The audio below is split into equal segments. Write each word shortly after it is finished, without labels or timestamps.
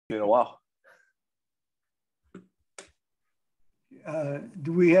been a while.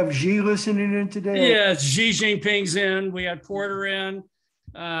 Do we have Xi listening in today? Yeah, Xi Jinping's in. We got Porter in.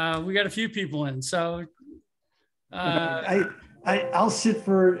 We got a few people in. So I'll sit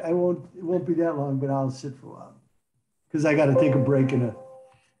for. It won't be that long, but I'll sit for a while because I got to take a break and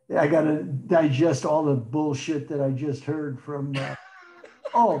I got to digest all the bullshit that I just heard from.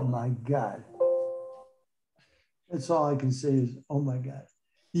 Oh my God. That's all I can say is, oh my God.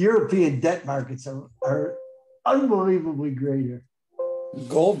 The European debt markets are unbelievably great here.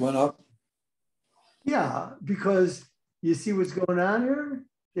 Gold went up. Yeah, because you see what's going on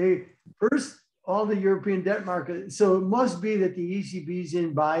here? First, all the European debt market. So it must be that the ECB's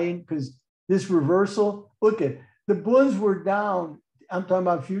in buying because this reversal, look at the Bunds were down. I'm talking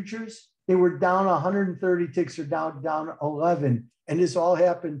about futures. They were down 130 ticks or down 11. And this all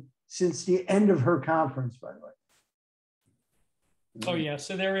happened since the end of her conference, by the way. Oh yeah,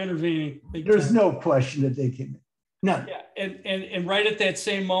 so they're intervening. There's no question that they came in. None. Yeah, and right at that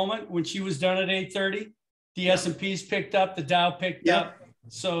same moment when she was done at 8:30, the S&P's picked up, the Dow picked up.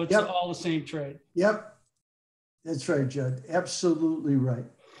 So it's all the same trade. Yep. That's right, Judd. Absolutely right.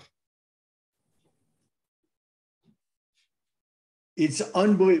 It's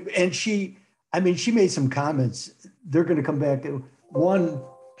unbelievable. And she made some comments. They're going to come back. One,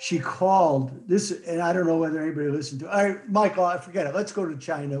 she called this, and I don't know whether anybody listened to it. All right, Michael, I forget it. Let's go to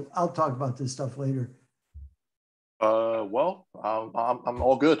China. I'll talk about this stuff later. Well, I'm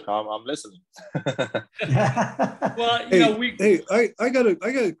all good. I'm listening. Well, I got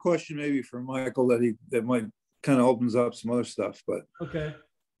a question maybe for Michael that might kind of opens up some other stuff. But okay,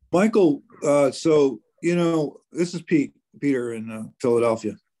 Michael. So this is Peter in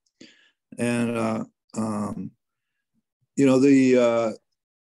Philadelphia, and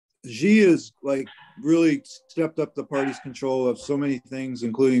Xi is like really stepped up the party's control of so many things,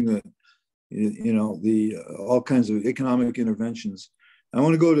 including the all kinds of economic interventions. I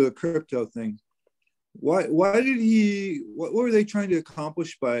want to go to the crypto thing. Why did what were they trying to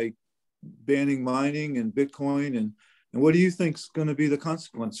accomplish by banning mining and Bitcoin, and what do you think is going to be the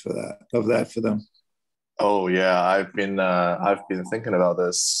consequence for them? Oh yeah, I've been thinking about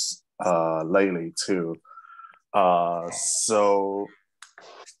this lately too. So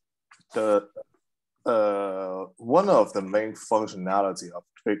the one of the main functionality of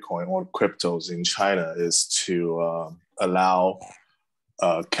Bitcoin or cryptos in China is to allow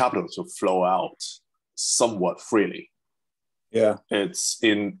capital to flow out somewhat freely. Yeah, it's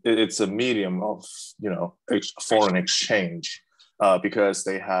a medium of foreign exchange because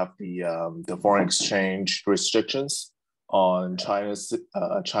they have the foreign exchange restrictions on Chinese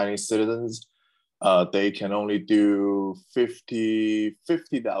citizens. They can only do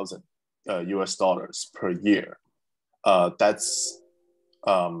 50,000 US dollars per year. That's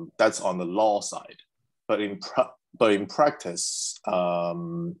on the law side, but in practice,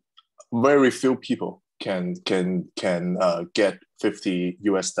 very few people can get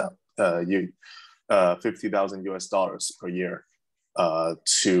 50,000 US dollars per year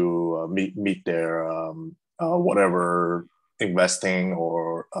to meet their whatever investing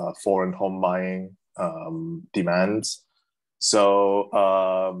or foreign home buying demands. So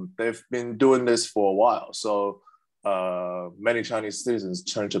they've been doing this for a while. So many Chinese citizens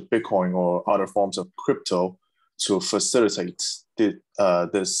turn to Bitcoin or other forms of crypto to facilitate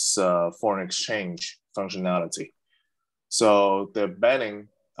this foreign exchange functionality. So they're banning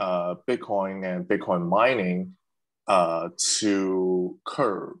Bitcoin and Bitcoin mining to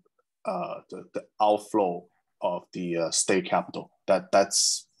curb the outflow of the state capital.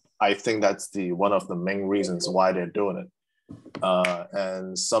 I think that's one of the main reasons why they're doing it.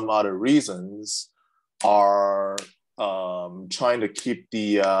 And some other reasons are trying to keep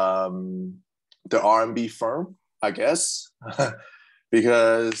the RMB firm, I guess,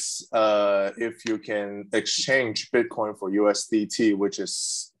 because if you can exchange Bitcoin for USDT, which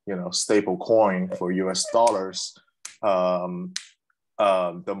is stable coin for US dollars,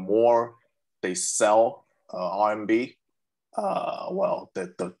 the more they sell RMB,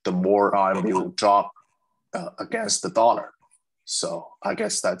 the more RMB will drop against the dollar. So I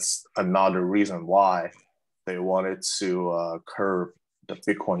guess that's another reason why they wanted to curb the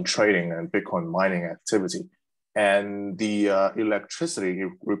Bitcoin trading and Bitcoin mining activity. And the electricity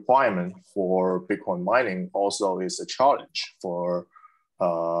requirement for Bitcoin mining also is a challenge for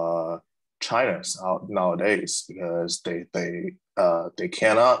China nowadays, because they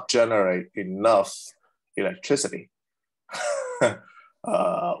cannot generate enough electricity to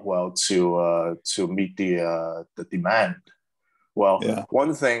meet the demand. Well, yeah.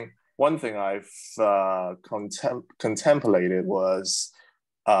 One thing I've contemplated was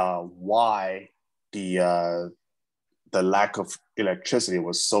why the lack of electricity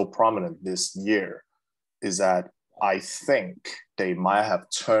was so prominent this year is that I think they might have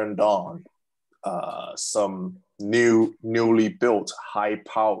turned on some newly built high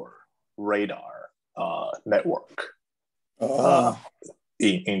power radar network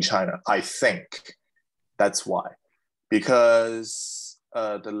in China. I think that's why, because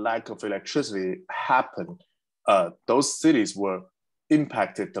the lack of electricity happened. Those cities were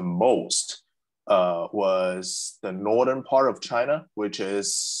impacted the most. Was the northern part of China, which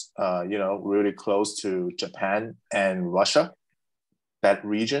is really close to Japan and Russia, that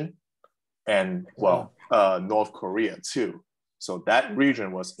region, and North Korea too. So that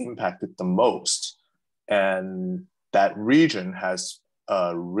region was impacted the most, and that region has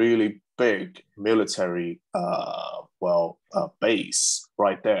a really big military base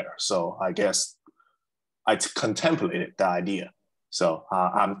right there. So I guess I contemplated the idea. So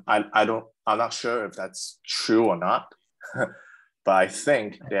I'm not sure if that's true or not, but I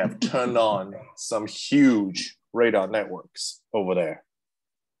think they have turned on some huge radar networks over there.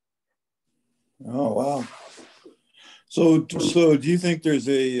 Oh wow! So do you think there's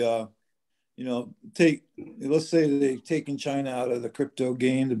a let's say they've taken China out of the crypto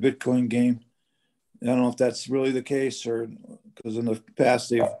game, the Bitcoin game. I don't know if that's really the case, or because in the past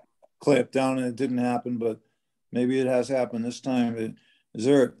they've clamped down and it didn't happen, but maybe it has happened this time. Do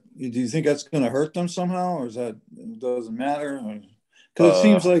you think that's going to hurt them somehow, or it doesn't matter? Because it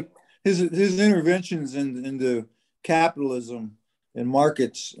seems like his interventions into capitalism and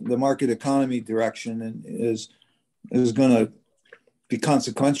markets, the market economy direction, is going to be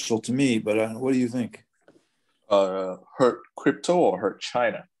consequential to me. But what do you think? Hurt crypto or hurt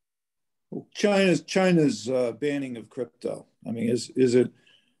China? China's banning of crypto. I mean, is it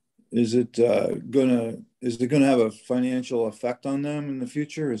gonna have a financial effect on them in the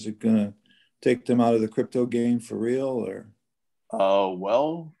future? Is it gonna take them out of the crypto game for real, or?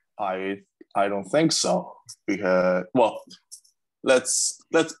 Well, I don't think so, because let's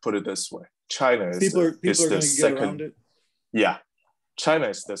put it this way: China is people are the going to get second. around it. Yeah, China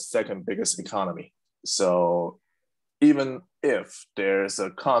is the second biggest economy. So even if there's a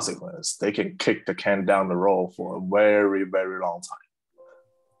consequence, they can kick the can down the road for a very, very long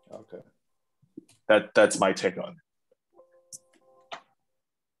time. Okay. That's my take on it.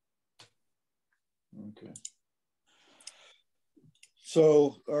 Okay.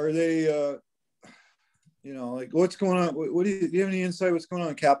 So are they, what's going on? What do you have any insight what's going on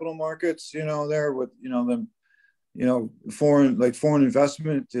in capital markets, there with, foreign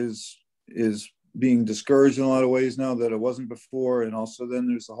investment is being discouraged in a lot of ways now that it wasn't before. And also then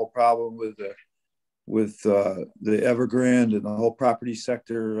there's the whole problem with the Evergrande and the whole property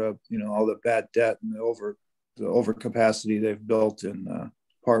sector, all the bad debt and the overcapacity they've built in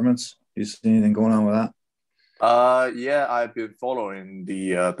apartments. You see anything going on with that? Yeah, I've been following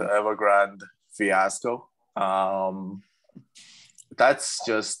the Evergrande fiasco. That's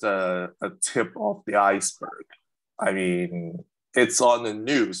just a tip of the iceberg. I mean, it's on the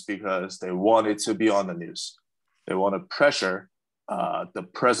news because they want it to be on the news. They want to pressure the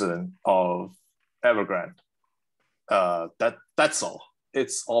president of Evergrande. That's all.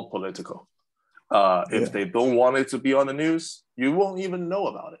 It's all political. If they don't want it to be on the news, you won't even know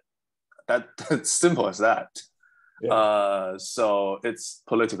about it. That's simple as that. Yeah. So it's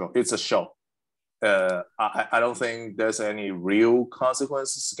political. It's a show. I don't think there's any real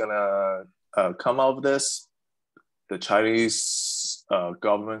consequences gonna come out of this. The Chinese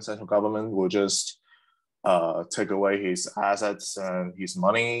central government will just take away his assets and his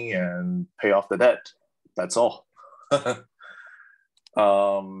money and pay off the debt. That's all.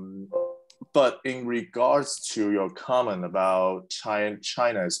 But in regards to your comment about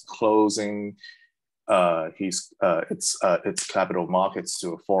China is closing its capital markets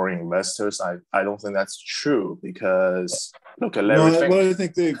to foreign investors, I don't think that's true, because look at Larry Fink. Well, I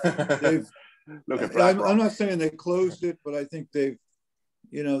think they've look at BlackRock. I'm not saying they closed it, but I think they've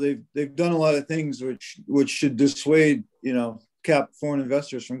done a lot of things which should dissuade foreign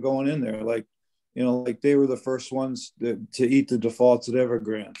investors from going in there. Like they were the first ones to eat the defaults at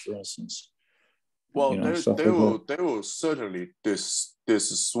Evergrande, for instance. Well, they will certainly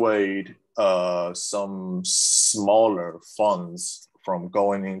dissuade some smaller funds from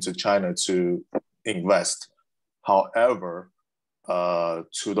going into China to invest. However,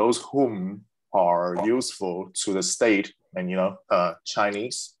 to those whom are useful to the state and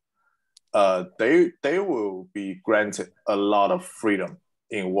Chinese, they will be granted a lot of freedom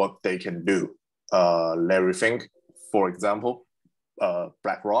in what they can do. Larry Fink, for example,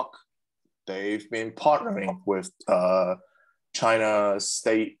 BlackRock, they've been partnering with China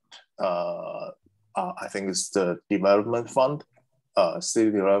State, I think it's the development fund,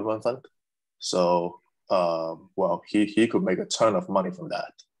 city development fund. So, well, he could make a ton of money from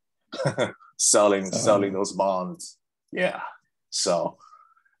that, selling those bonds. Yeah. So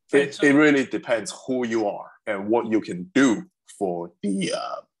it really depends who you are and what you can do for the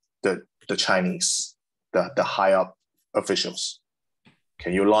Chinese, the high up officials.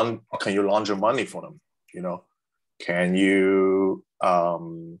 Can you launder money for them? You know, can you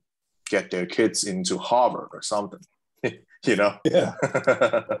get their kids into Harvard or something? You know, yeah.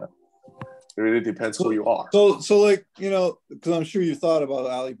 It really depends who you are. So like, you know, because I'm sure you thought about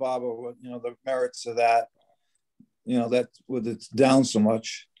Alibaba, you know, the merits of that, you know, that with it's down so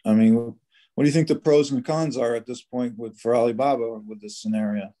much. I mean, what do you think the pros and cons are at this point for Alibaba with this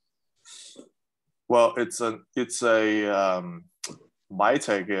scenario? Well, my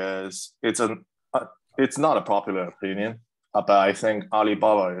take is it's not a popular opinion, but I think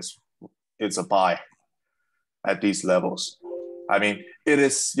Alibaba it's a buy at these levels. I mean, it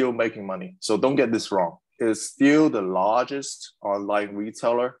is still making money. So don't get this wrong. It's still the largest online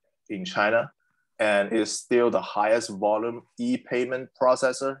retailer in China, and it's still the highest volume e-payment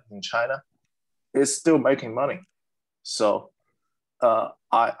processor in China. It's still making money. So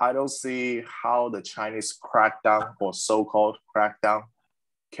I don't see how the Chinese crackdown or so-called crackdown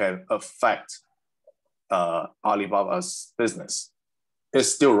can affect Alibaba's business. It's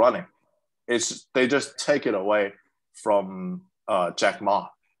still running. They just take it away from Jack Ma.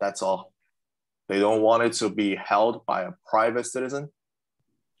 That's all. They don't want it to be held by a private citizen.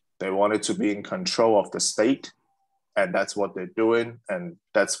 They want it to be in control of the state, and that's what they're doing, and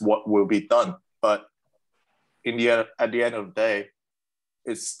that's what will be done. But at the end of the day,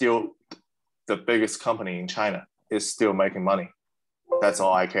 it's still the biggest company in China. It's still making money. That's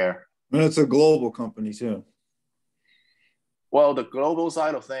all I care. And it's a global company too. Well, the global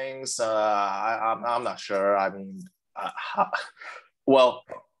side of things, I'm not sure. I mean, well,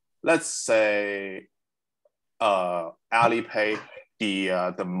 let's say Alipay,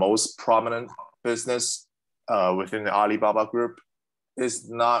 the most prominent business within the Alibaba group, is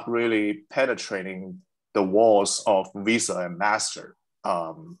not really penetrating the walls of Visa and Master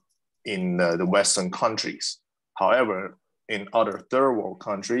in the Western countries. However, in other third world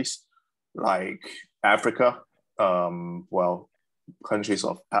countries like Africa, well, countries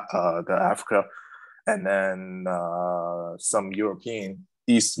of the Africa, and then some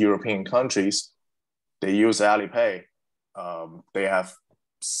East European countries, they use Alipay. They have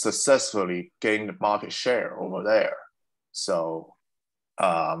successfully gained market share over there. So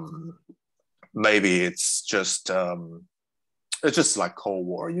maybe it's just like Cold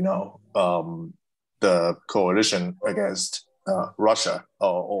War, you know, the coalition against Russia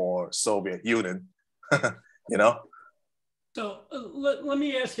or Soviet Union, you know. So let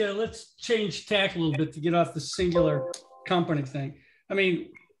me ask you, let's change tack a little bit to get off the singular company thing. I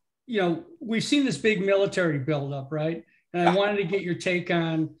mean, you know, we've seen this big military buildup, right? And I wanted to get your take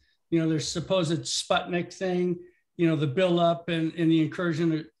on, you know, their supposed Sputnik thing, you know, the buildup and the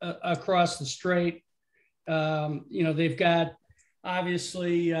incursion across the strait. You know, they've got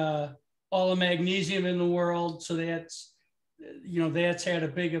obviously all the magnesium in the world. So that's, you know, that's had a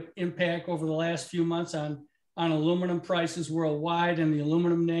big impact over the last few months on aluminum prices worldwide and the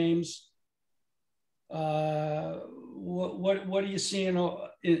aluminum names. What are you seeing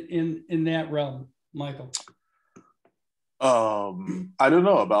in that realm, Michael? I don't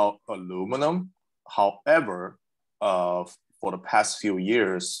know about aluminum. However, for the past few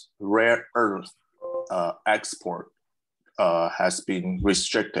years, rare earth export has been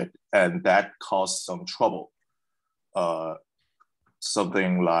restricted, and that caused some trouble.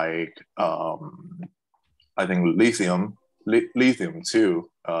 Something like I think lithium too.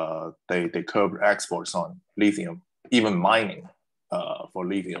 They curbed exports on lithium, even mining for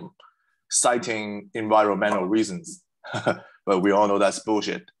lithium, citing environmental reasons. But we all know that's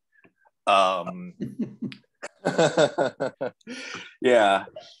bullshit. Yeah.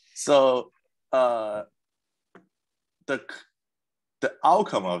 So the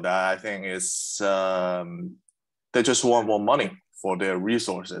outcome of that, I think, is they just want more money for their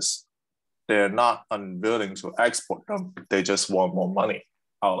resources. They're not unwilling to export them. They just want more money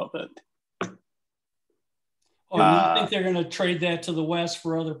out of it. Oh, you think they're going to trade that to the West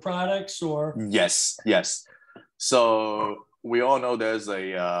for other products, or? Yes. So we all know there's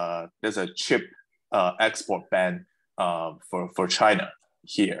a chip export ban for China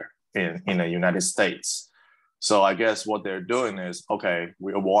here in the United States. So I guess what they're doing is, okay,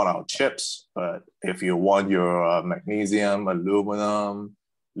 we want our chips, but if you want your magnesium, aluminum,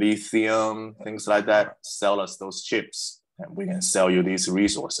 lithium, things like that, sell us those chips, and we can sell you these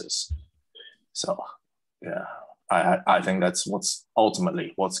resources. So yeah, I think that's what's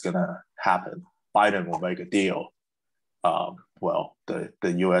ultimately what's gonna happen. Biden will make a deal. Well, the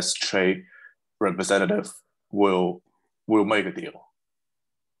U.S. trade representative will make a deal.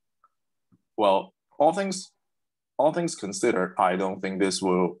 Well, all things considered, I don't think this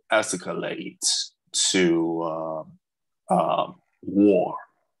will escalate to war.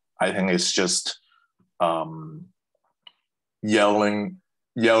 I think it's just yelling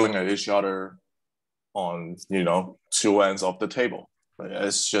at each other on two ends of the table.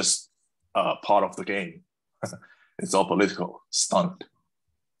 It's just part of the game. It's all political stunt.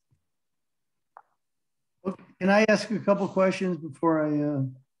 Can I ask you a couple questions before I?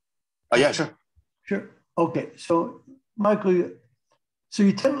 Yeah, sure. Sure. Okay. So, Michael, so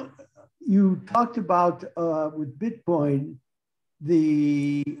you talked about with Bitcoin,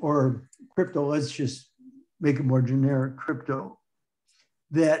 or crypto. Let's just make it more generic. Crypto,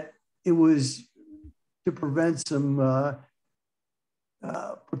 that it was to prevent some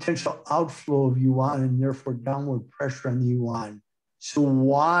potential outflow of yuan and therefore downward pressure on the yuan. So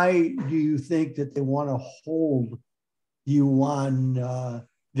why do you think that they want to hold yuan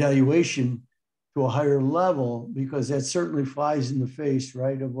valuation to a higher level? Because that certainly flies in the face,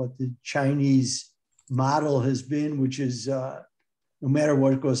 right, of what the Chinese model has been, which is no matter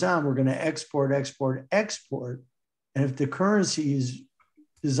what goes on, we're going to export. And if the currency is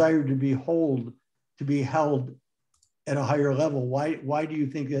desired to be held at a higher level, why do you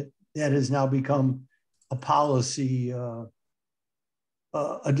think that has now become a policy,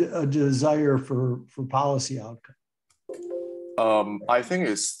 a desire for policy outcome? I think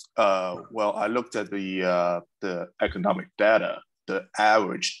it's well, I looked at the economic data. The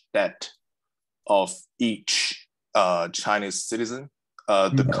average debt of each Chinese citizen,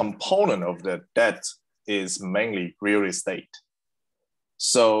 the component of the debt is mainly real estate.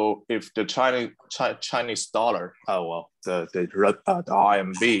 So if the Chinese dollar, the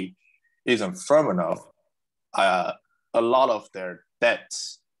RMB isn't firm enough, a lot of their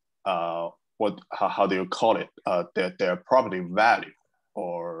debts, how do you call it? Their property value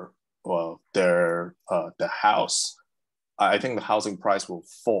or their the house. I think the housing price will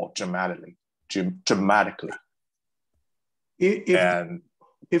fall dramatically.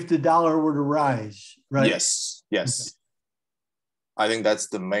 If the dollar were to rise, right? Yes. Okay. I think that's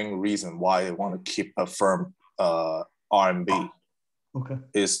the main reason why they want to keep a firm RMB. Okay.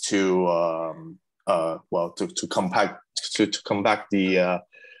 Is to combat the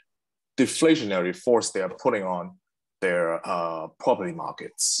deflationary force they are putting on their property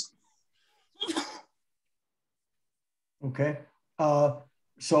markets. Okay. All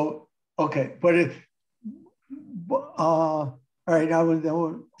right.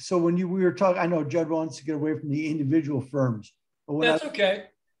 Now, so we were talking, I know Judd wants to get away from the individual firms. But that's okay.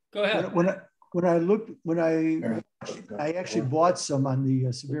 Go ahead. I actually bought some on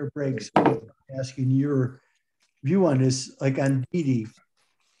the severe breaks, asking your view on this, like on Didi.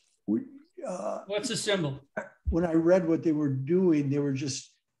 What's the symbol? When I read what they were doing, they were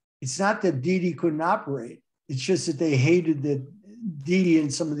just, it's not that Didi couldn't operate. It's just that they hated that Didi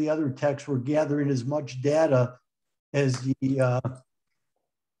and some of the other techs were gathering as much data as the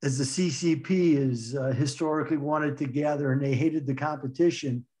CCP is historically wanted to gather, and they hated the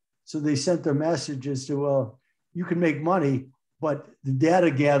competition. So they sent their messages to, well, you can make money, but the data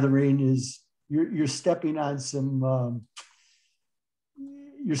gathering is, you're stepping on some,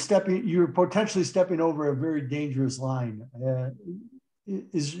 you're potentially stepping over a very dangerous line.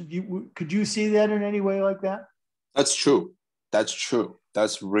 Could you see that in any way like that? That's true.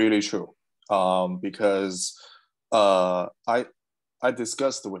 That's really true. Because I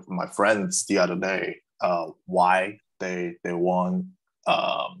discussed with my friends the other day why they want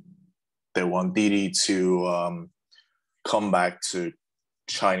Didi to come back to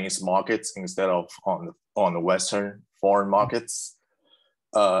Chinese markets instead of on the Western foreign markets.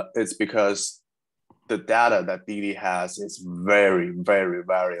 It's because the data that Didi has is very, very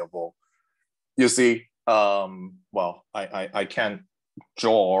variable. You see, well, I can't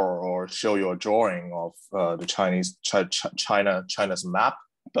draw or show you a drawing of the China's map,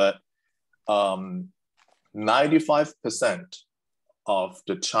 but 95% of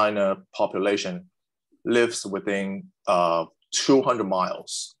the China population lives within 200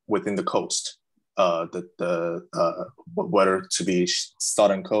 miles within the coast. Whether to be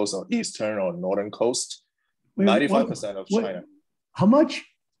southern coast or eastern or northern coast, 95% of China. How much?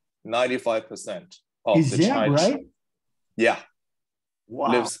 95% of the China. Right? Yeah.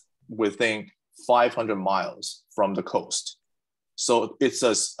 Wow. Lives within 500 miles from the coast. So it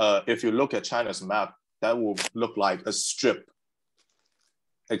says, if you look at China's map, that will look like a strip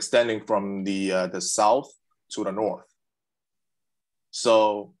extending from the south to the north.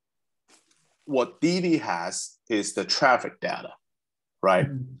 So what DD has is the traffic data, right?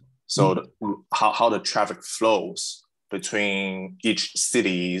 Mm-hmm. So how the traffic flows between each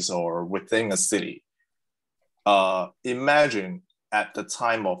cities or within a city. Imagine at the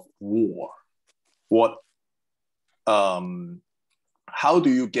time of war, how do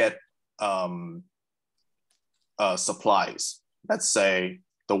you get supplies? Let's say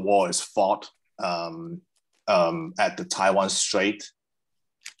the war is fought at the Taiwan Strait.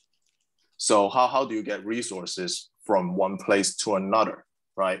 So how do you get resources from one place to another,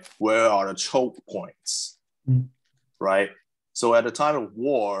 right? Where are the choke points, right? So at the time of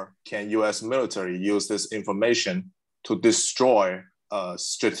war, can U.S. military use this information to destroy,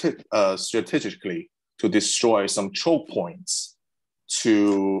 strategically, to destroy some choke points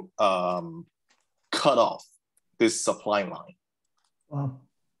to cut off this supply line? Wow.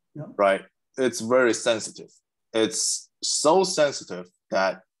 Yeah. Right? It's very sensitive. It's so sensitive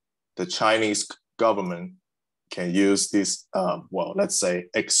that the Chinese government can use this, let's say,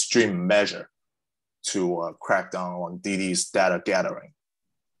 extreme measure to crack down on DD's data gathering.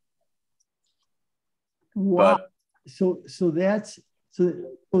 Wow. But, so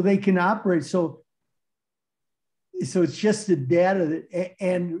they can operate. So it's just the data that,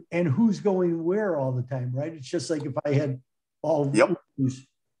 and who's going where all the time, right? It's just like if I had all news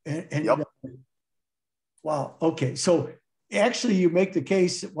and wow. Okay. So actually you make the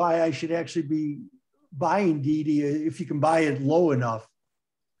case why I should actually be buying DD if you can buy it low enough,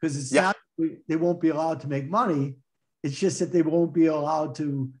 because it's not, they won't be allowed to make money. It's just that they won't be allowed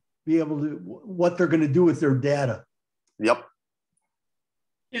to be able to, what they're going to do with their data. Yep.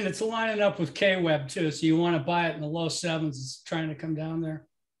 And it's lining up with K-Web too. So you want to buy it in the low sevens. It's trying to come down there,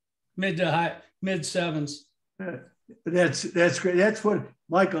 mid sevens. That's great. That's what,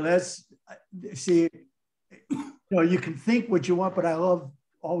 Michael, see, you can think what you want, but I love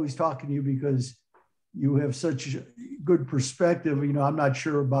always talking to you because you have such good perspective. I'm not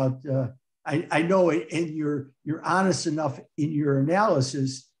sure about, I know it, and you're honest enough in your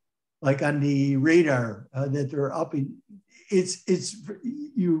analysis, like on the radar that they're upping. It's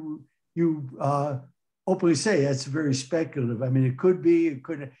you openly say that's very speculative. I mean, it could be, it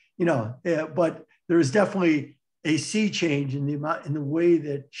could, but there's definitely a sea change in the way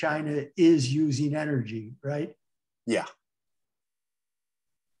that China is using energy, right? Yeah.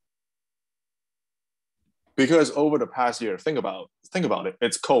 Because over the past year, think about it.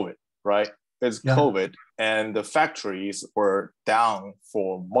 It's COVID, right? It's COVID, and the factories were down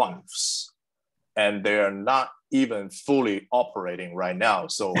for months, and they are not even fully operating right now.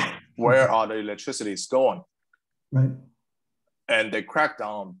 So where are the electricities going? Right. And they cracked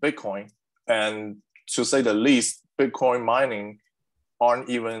down on Bitcoin, and to say the least, Bitcoin mining aren't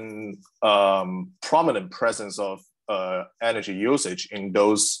even prominent presence of energy usage in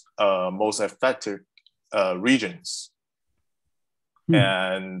those most affected regions.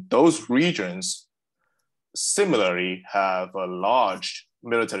 And those regions similarly have a large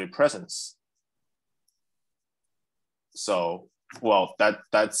military presence. So,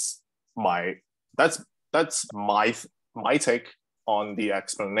 that's my take on the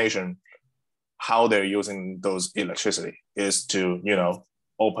explanation. How they're using those electricity is to,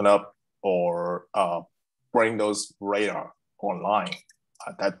 open up or bring those radar online.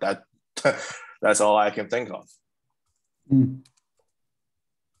 That's all I can think of.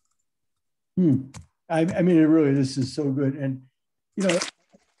 I mean, it really, this is so good. And,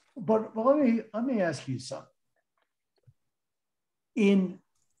 but let me ask you something. In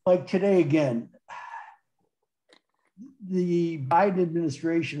like today, again, the Biden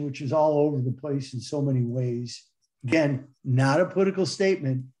administration, which is all over the place in so many ways, again, not a political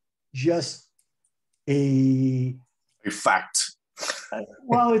statement, just a fact.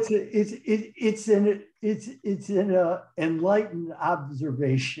 Well, it's an enlightened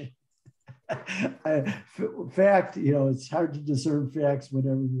observation. Fact, it's hard to discern facts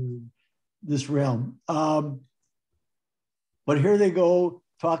whenever you're in this realm. But here they go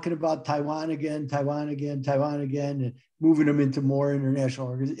talking about Taiwan again, and moving them into more international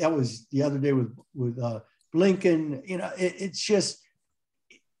organizations. That was the other day with Blinken. It's just,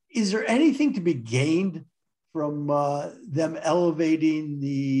 is there anything to be gained from them elevating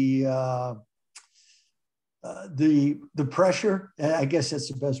the pressure? I guess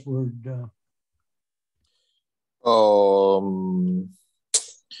that's the best word.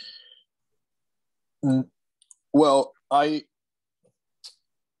 Well,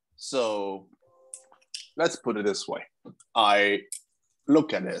 so let's put it this way. I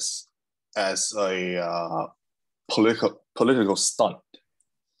look at this as a political stunt.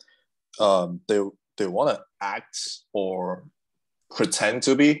 They want to act or pretend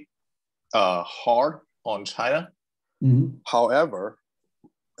to be hard on China. Mm-hmm. However,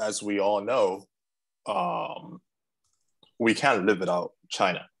 as we all know, we can't live without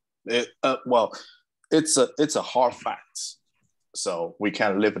China. It's a hard fact. So we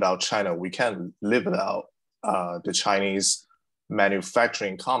can't live without China. We can't live without the Chinese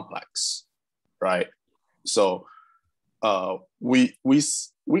manufacturing complex, right? So we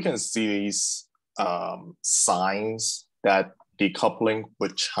can see these signs that decoupling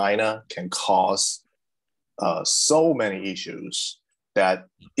with China can cause so many issues, that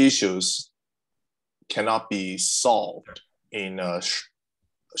issues cannot be solved in a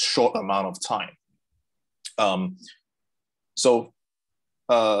short amount of time. So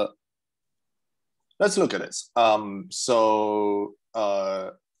let's look at this. I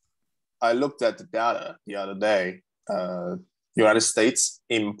looked at the data the other day. United States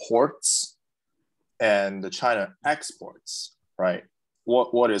imports and the China exports, right?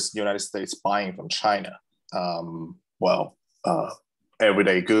 What is United States buying from China?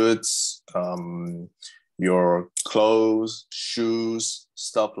 Everyday goods, your clothes, shoes,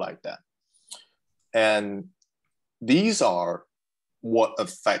 stuff like that. And these are what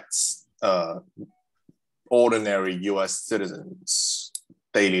affects ordinary US citizens'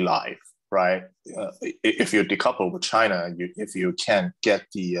 daily life, right? If you decouple with China, if you can get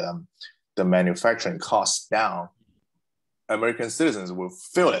the manufacturing costs down, American citizens will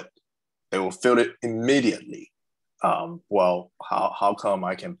feel it. They will feel it immediately. How come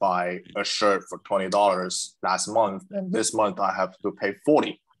I can buy a shirt for $20 last month and this month I have to pay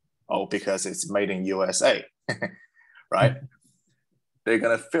 $40? Oh, because it's made in USA, right? They're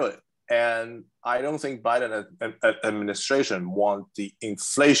gonna feel it. And I don't think Biden administration want the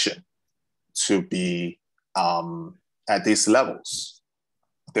inflation to be at these levels.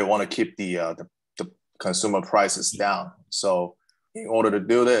 They want to keep the consumer prices down. So in order to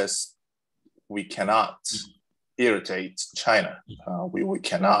do this, we cannot irritate China. We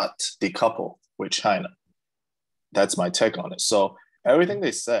cannot decouple with China. That's my take on it. So everything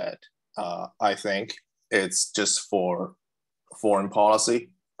they said, I think it's just for foreign policy,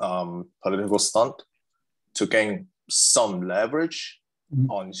 political stunt to gain some leverage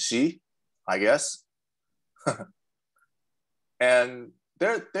on Xi, I guess. And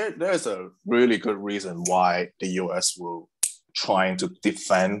there's a really good reason why the US will trying to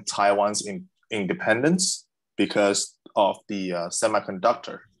defend Taiwan's independence, because of the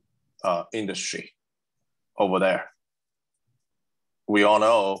semiconductor industry over there. We all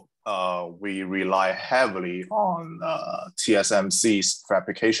know we rely heavily on TSMC's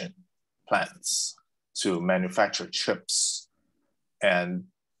fabrication plants to manufacture chips. And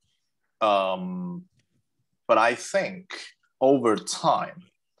but I think over time,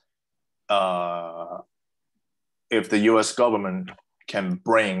 if the US government can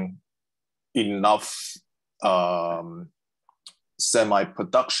bring enough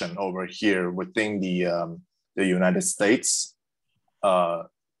semi-production over here within the United States,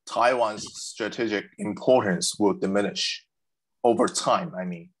 Taiwan's strategic importance will diminish over time, I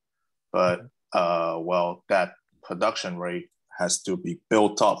mean. But, that production rate has to be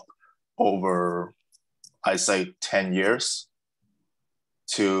built up over, I say, 10 years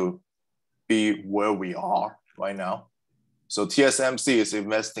to be where we are right now. So TSMC is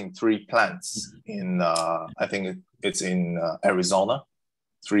investing 3 plants in, I think it's in Arizona,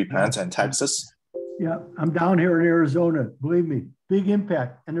 3 plants in Texas. Yeah, I'm down here in Arizona. Believe me, big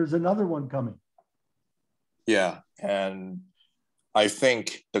impact. And there's another one coming. Yeah, and I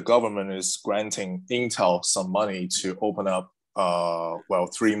think the government is granting Intel some money to open up,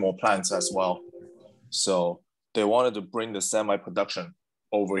 3 more plants as well. So they wanted to bring the semi-production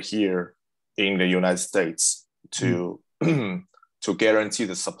over here in the United States to to guarantee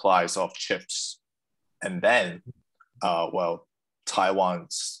the supplies of chips. And then,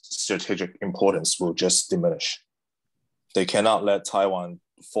 Taiwan's strategic importance will just diminish. They cannot let Taiwan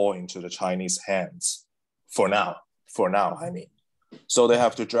fall into the Chinese hands for now, I mean. So they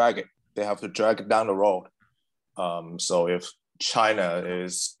have to drag it. They have to drag it down the road. So if China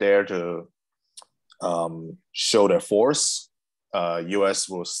is there to show their force, US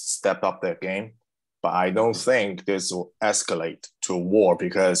will step up their game. But I don't think this will escalate to a war,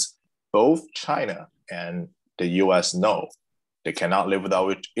 because both China and the US know they cannot live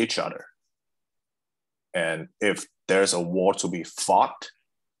without each other. And if there's a war to be fought,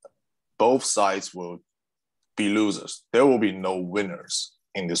 both sides will be losers. There will be no winners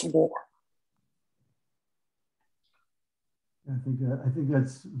in this war. I think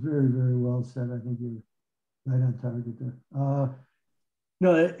that's very, very well said. I think you're right on target there.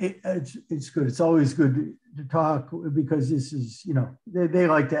 No, it's good. It's always good to talk because this is, you know, they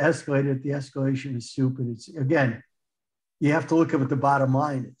like to escalate it. The escalation is stupid. It's, again, you have to look at what the bottom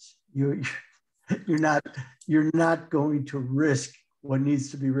line is. You're not going to risk what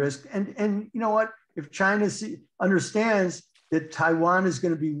needs to be risked. And you know what? If China understands that Taiwan is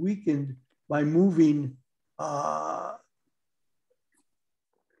going to be weakened by moving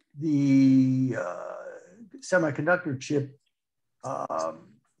the semiconductor chip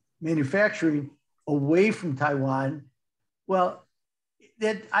manufacturing away from Taiwan, well,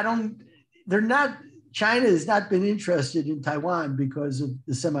 China has not been interested in Taiwan because of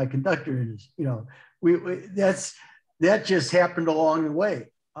the semiconductor industry. You know, that just happened along the way.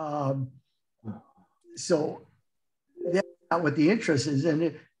 So that's not what the interest is.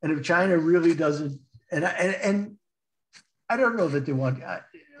 And if China really doesn't, and I don't know that they want,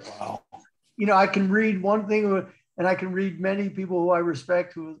 wow. You know, I can read one thing and I can read many people who I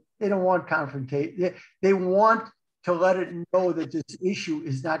respect who they don't want confrontation. They want to let it know that this issue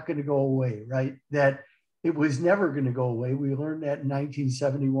is not going to go away, right? That it was never going to go away. We learned that in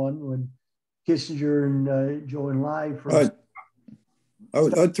 1971 when Kissinger and Zhou Enlai first.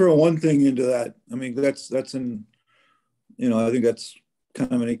 I'd throw one thing into that. I mean, that's an, you know, I think that's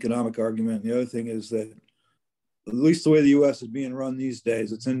kind of an economic argument. The other thing is that at least the way the U.S. is being run these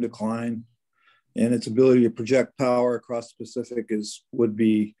days, it's in decline, and its ability to project power across the Pacific would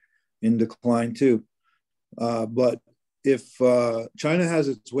be in decline too. But if China has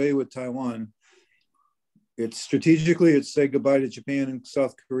its way with Taiwan, it's strategically, it's say goodbye to Japan and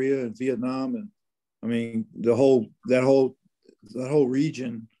South Korea and Vietnam, and I mean that whole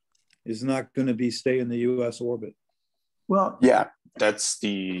region is not going to stay in the U.S. orbit. Well, yeah, I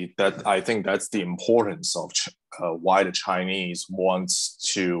think that's the importance of why the Chinese wants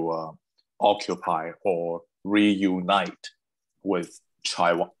to occupy or reunite with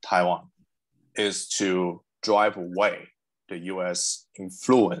Taiwan is to drive away the U.S.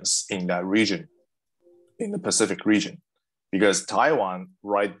 influence in that region, in the Pacific region, because Taiwan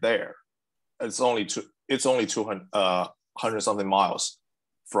right there, it's only 200 something miles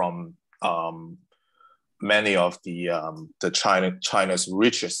from many of the China's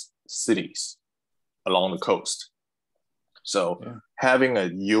richest cities along the coast. So having a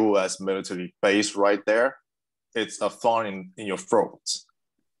U.S. military base right there, it's a thorn in your throat,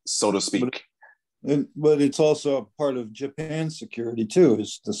 so to speak. But it's also a part of Japan's security too,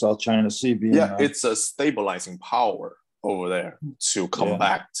 is the South China Sea being. Yeah, it's a stabilizing power over there to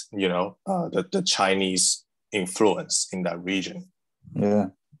combat, you know, the Chinese influence in that region. Yeah.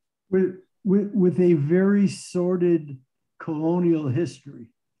 With a very sordid colonial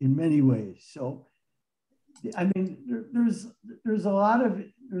history in many ways. So, I mean, there's a lot of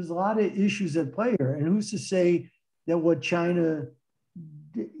issues at play here, and who's to say that what China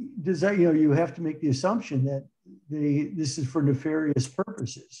does that? You know, you have to make the assumption that this is for nefarious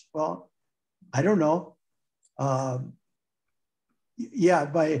purposes. Well, I don't know. And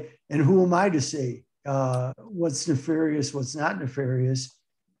who am I to say what's nefarious, what's not nefarious?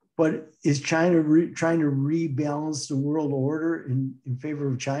 But is China trying to rebalance the world order in favor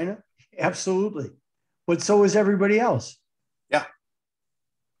of China? Absolutely. But so is everybody else. Yeah.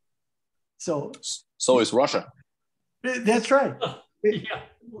 So is Russia. That's right.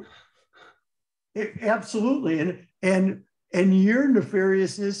 Absolutely. And your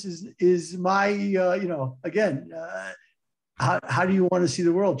nefariousness is my, you know, again, how do you want to see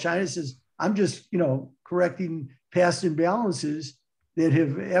the world? China says, I'm just, you know, correcting past imbalances that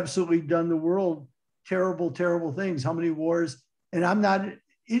have absolutely done the world terrible, terrible things. How many wars? And I'm not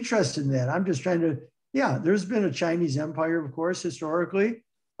interested in that. I'm just trying to, there's been a Chinese empire, of course, historically.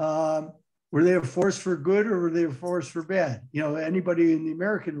 Were they a force for good or were they a force for bad? You know, anybody in the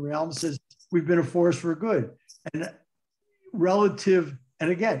American realm says we've been a force for good. And relative,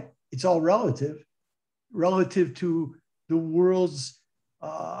 and again, it's all relative to the world's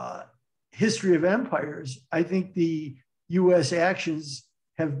history of empires. I think the U.S. actions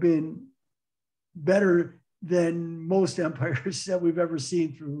have been better than most empires that we've ever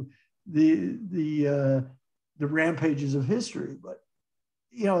seen through the rampages of history. But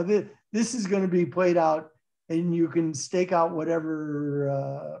you know, this is going to be played out, and you can stake out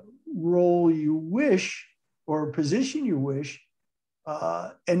whatever role you wish or position you wish.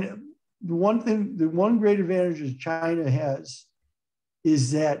 And the one great advantage that China has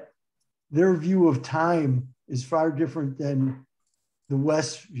is that their view of time is far different than the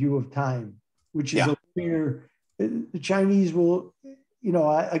West's view of time, which is a linear. The Chinese will,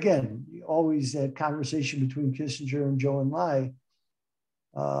 again, always that conversation between Kissinger and Zhou Enlai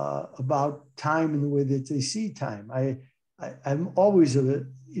about time and the way that they see time. I'm always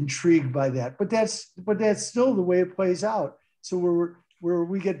intrigued by that, but that's still the way it plays out. So where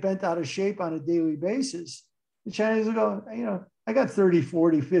we get bent out of shape on a daily basis, the Chinese will go, I got 30,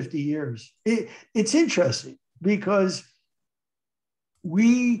 40, 50 years. It's interesting because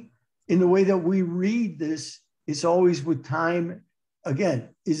in the way that we read this, it's always with time, again,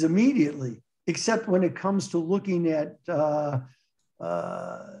 is immediately, except when it comes to looking at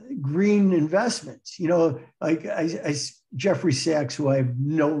green investments. Like Jeffrey Sachs, who I have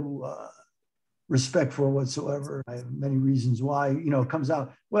no respect for whatsoever. I have many reasons why, comes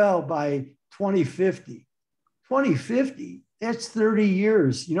out, well, by 2050, that's 30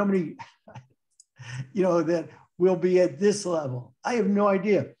 years. You know how many, that we'll be at this level? I have no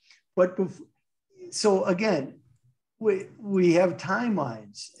idea. But so again, we have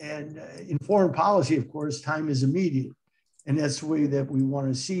timelines, and in foreign policy, of course, time is immediate. And that's the way that we want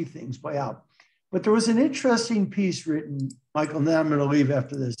to see things play out. But there was an interesting piece written, Michael, and then I'm going to leave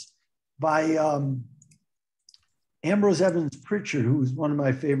after this, by Ambrose Evans Pritchard, who was one of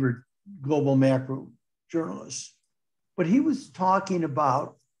my favorite global macro journalists. But he was talking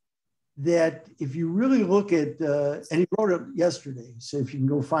about that if you really look at, and he wrote it yesterday, so if you can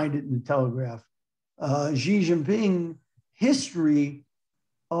go find it in the Telegraph, Xi Jinping history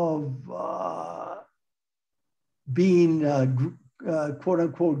of being quote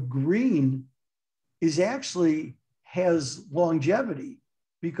unquote green is actually has longevity,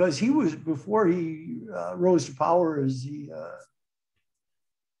 because he was, before he rose to power as the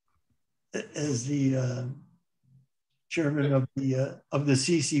chairman of the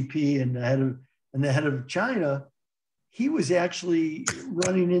CCP and the head of China, he was actually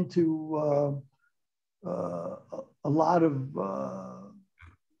running into a lot of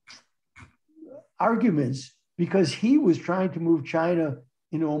arguments, because he was trying to move China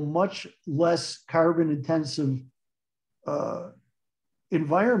into a much less carbon intensive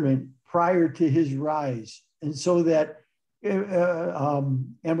environment prior to his rise. And so that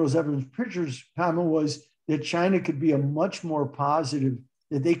Ambrose Evans Pritchard's comment was that China could be a much more positive,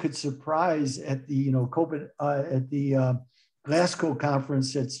 that they could surprise at the Glasgow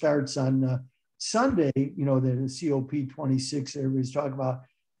conference that starts on Sunday, the COP26 everybody's talking about.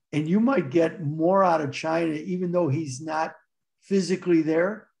 And you might get more out of China, even though he's not physically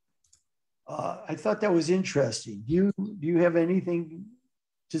there. I thought that was interesting. Do you have anything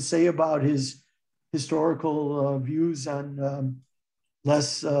to say about his historical views on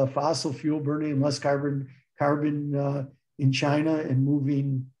less fossil fuel burning and less carbon in China and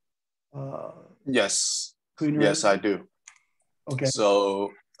moving? Yes. Cleaner? Yes, I do. Okay.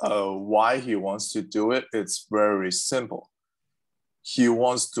 So why he wants to do it? It's very simple. He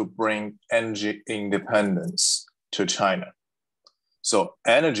wants to bring energy independence to China. So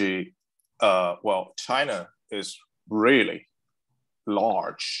energy, China is really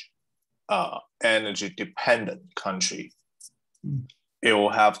large, energy dependent country. It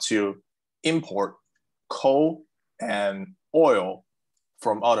will have to import coal and oil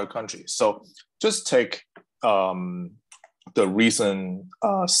from other countries. So just take the recent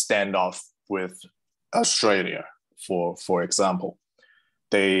standoff with Australia, for example.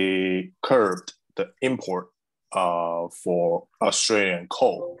 They curbed the import for Australian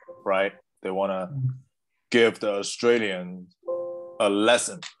coal, right? They want to give the Australian a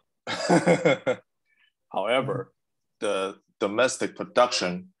lesson. However, the domestic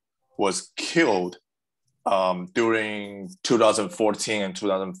production was killed during 2014 and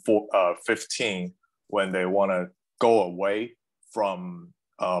 2015 when they want to go away from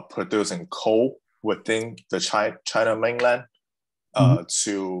producing coal within the China mainland.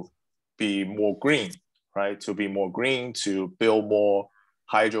 To be more green, right? To be more green, to build more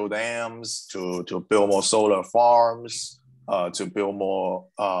hydro dams, to build more solar farms, to build more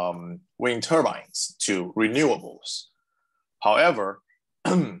wind turbines, to renewables. However,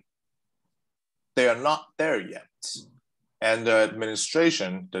 they are not there yet. And the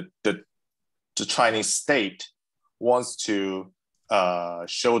administration, the Chinese state, wants to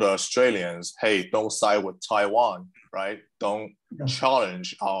show the Australians, hey, don't side with Taiwan, right? Don't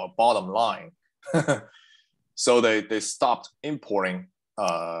challenge our bottom line. So they stopped importing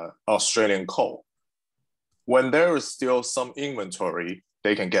Australian coal. When there is still some inventory,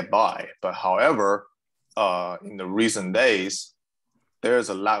 they can get by. But however, in the recent days, there's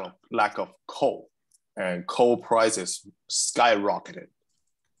a lack of coal, and coal prices skyrocketed.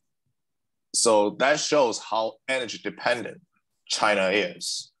 So that shows how energy dependent China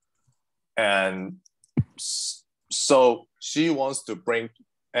is. And So she wants to bring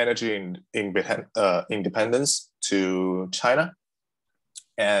energy independence to China.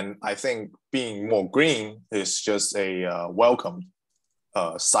 And I think being more green is just a welcome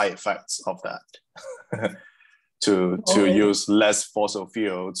side effects of that. to use less fossil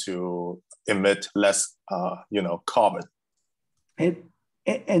fuel to emit less, carbon.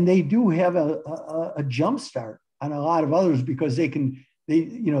 And they do have a jump start on a lot of others because the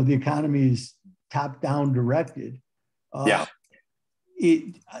economy is top down directed.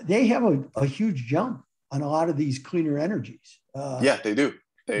 They have a huge jump on a lot of these cleaner energies. They do.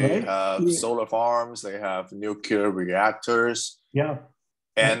 They have solar farms, they have nuclear reactors. Yeah.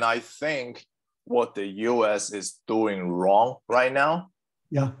 And I think what the US is doing wrong right now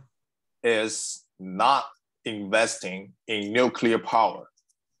is not investing in nuclear power.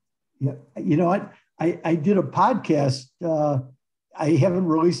 Yeah. You know what? I did a podcast. I haven't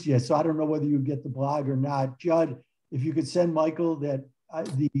released yet, so I don't know whether you get the blog or not. Judd, if you could send Michael that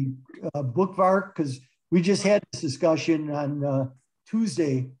the book VARC, because we just had this discussion on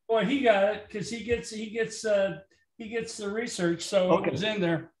Tuesday. Well, he got it because he gets the research, so it was in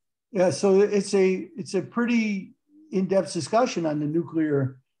there. Yeah, so it's a pretty in-depth discussion on the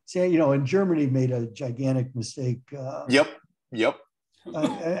nuclear. Say, and Germany made a gigantic mistake. Yep.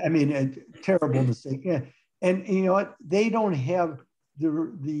 I mean, a terrible mistake. Yeah. And you know what? They don't have the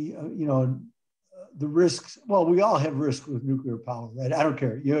risks. Well, we all have risks with nuclear power, right? I don't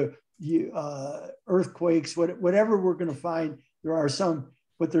care. Earthquakes, whatever we're going to find, there are some,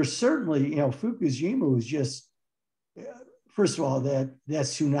 but there's certainly, Fukushima was just, first of all, that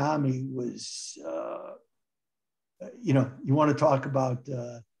tsunami was, you want to talk about.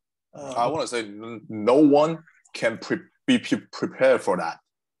 I want to say no one can be prepared for that.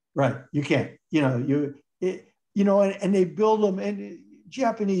 Right. You can't, and they build them, and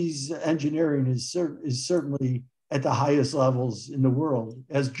Japanese engineering is certainly at the highest levels in the world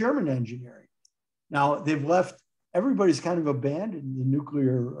as German engineering. Now they've left, everybody's kind of abandoned the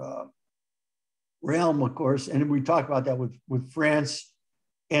nuclear realm, of course. And we talk about that with France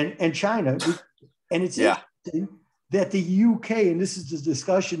and China. And it's interesting that the UK, and this is the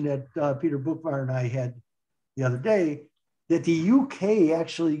discussion that Peter Bookvar and I had the other day, that the UK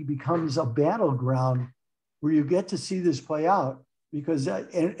actually becomes a battleground where you get to see this play out. Because,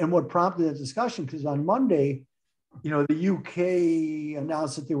 and what prompted that discussion, because on Monday, the UK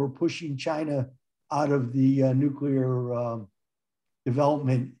announced that they were pushing China out of the nuclear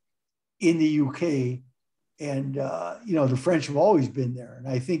development in the UK. And, the French have always been there. And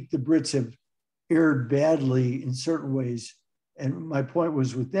I think the Brits have erred badly in certain ways. And my point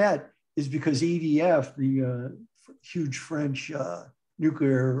was with that is because EDF, the huge French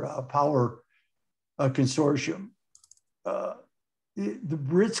nuclear power consortium, the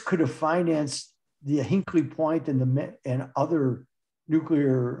Brits could have financed the Hinkley Point and other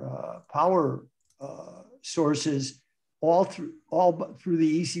nuclear power sources all through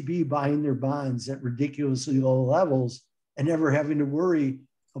the ECB buying their bonds at ridiculously low levels and never having to worry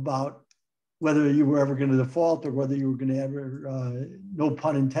about whether you were ever going to default or whether you were going to ever, no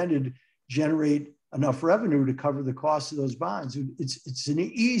pun intended, generate enough revenue to cover the cost of those bonds. It's an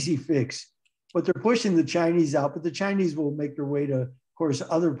easy fix. But they're pushing the Chinese out, but the Chinese will make their way to, of course,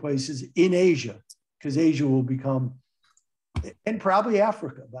 other places in Asia, because Asia will become, and probably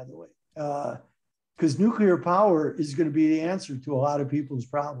Africa, by the way, because nuclear power is going to be the answer to a lot of people's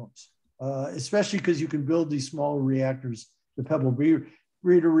problems, especially because you can build these smaller reactors, the pebble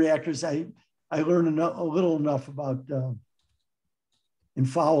breeder reactors. I learned a little enough about and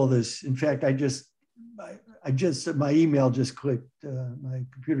follow this. In fact, I just my email just clicked, my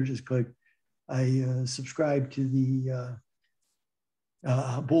computer just clicked. I subscribe to the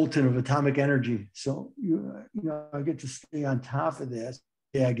Bulletin of Atomic Energy. So, I get to stay on top of that.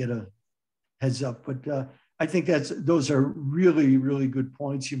 Yeah, I get a heads up. But I think those are really, really good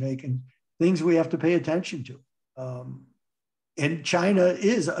points you make and things we have to pay attention to. And China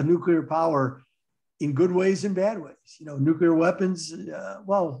is a nuclear power in good ways and bad ways. Nuclear weapons,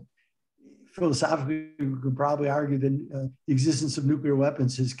 philosophically, we could probably argue that the existence of nuclear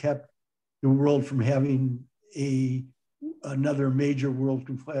weapons has kept the world from having another major world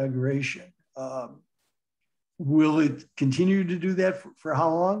conflagration. Will it continue to do that for how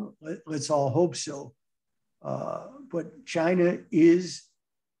long? Let's all hope so. But China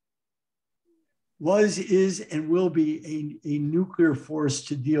was, and will be a nuclear force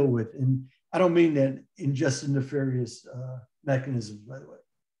to deal with. And I don't mean that in just a nefarious mechanism, by the way.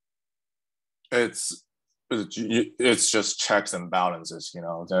 It's just checks and balances,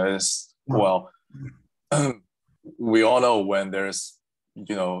 Well, we all know when there's,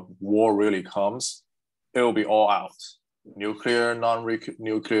 war really comes, it will be all out. Nuclear,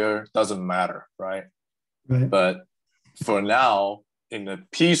 non-nuclear, doesn't matter, right? Right. But for now, in the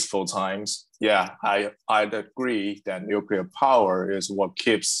peaceful times, yeah, I'd agree that nuclear power is what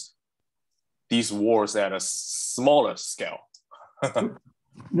keeps these wars at a smaller scale.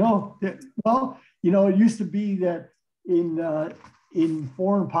 No, well, it used to be that in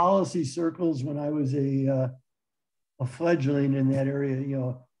foreign policy circles when I was a fledgling in that area,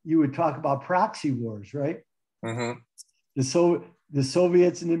 you would talk about proxy wars, right? Mm-hmm. The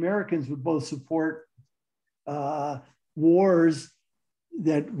Soviets and the Americans would both support wars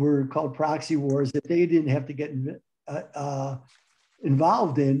that were called proxy wars that they didn't have to get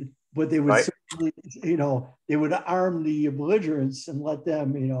involved in, but they would certainly, they would arm the belligerents and let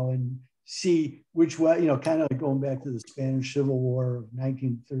them, and see which way, kind of like going back to the Spanish Civil War of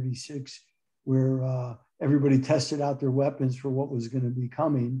 1936, where everybody tested out their weapons for what was going to be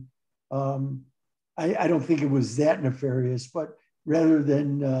coming. I don't think it was that nefarious, but rather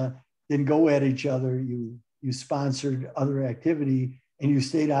than go at each other, you sponsored other activity and you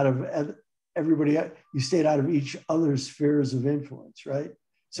stayed out of you stayed out of each other's spheres of influence, right?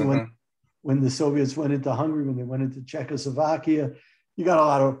 So mm-hmm. when the Soviets went into Hungary, when they went into Czechoslovakia, you got a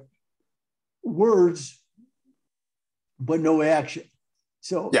lot of words, but no action.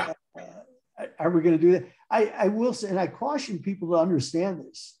 So yeah. Are we going to do that? I will say, and I caution people to understand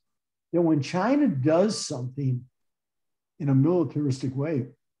this, that when China does something in a militaristic way,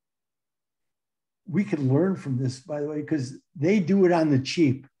 we can learn from this, by the way, because they do it on the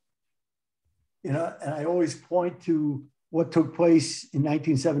cheap. And I always point to what took place in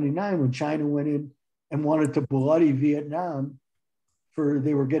 1979 when China went in and wanted to bloody Vietnam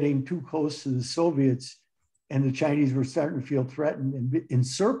they were getting too close to the Soviets, and the Chinese were starting to feel threatened and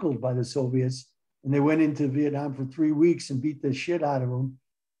encircled by the Soviets. And they went into Vietnam for 3 weeks and beat the shit out of them.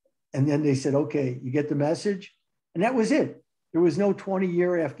 And then they said, okay, you get the message? And that was it. There was no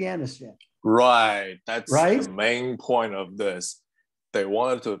 20-year Afghanistan. Right. That's the main point of this. They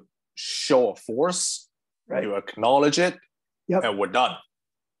wanted to show a force, right? You acknowledge it, and we're done.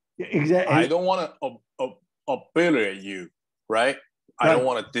 Exactly. I don't want to obliterate you, right? I don't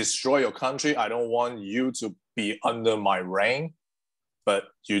want to destroy your country. I don't want you to be under my reign, but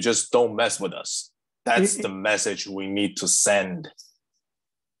you just don't mess with us. That's the message we need to send.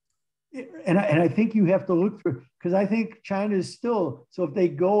 And I think you have to look through, because I think China is still, so if they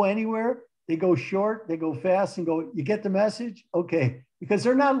go anywhere, they go short, they go fast and go, you get the message? Okay. Because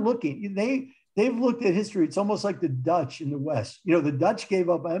they're not looking. They've looked at history. It's almost like the Dutch in the West. The Dutch gave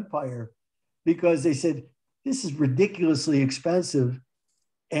up empire because they said, this is ridiculously expensive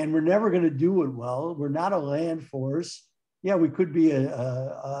and we're never going to do it well. We're not a land force. Yeah, we could be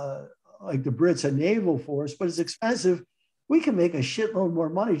like the Brits, a naval force, but it's expensive. We can make a shitload more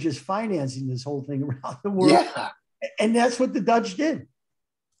money just financing this whole thing around the world. Yeah. And that's what the Dutch did.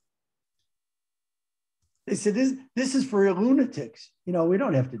 They said, this is for lunatics. We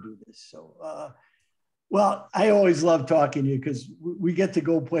don't have to do this. So, well, I always love talking to you because we get to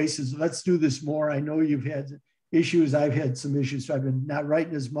go places. Let's do this more. I know you've had issues. I've had some issues. So I've been not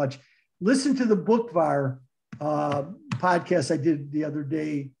writing as much. Listen to the Bookvar podcast I did the other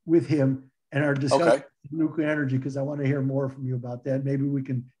day with him and our discussion of nuclear energy, because I want to hear more from you about that. Maybe we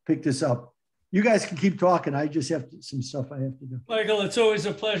can pick this up. You guys can keep talking. I just have some stuff I have to do. Michael, it's always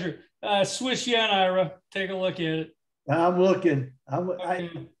a pleasure. Swiss yen, Ira. Take a look at it. I'm looking. I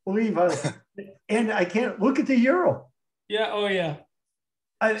believe and I can't look at the euro. Yeah. Oh, yeah.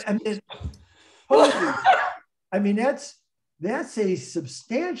 I mean, that's a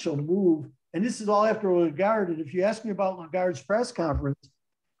substantial move. And this is all after Lagarde. And if you ask me about Lagarde's press conference,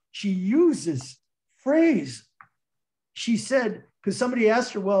 she used this phrase. She said, because somebody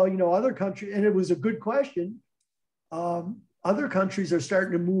asked her, well, other countries, and it was a good question. Other countries are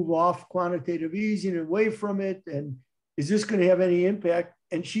starting to move off quantitative easing and away from it. And is this going to have any impact?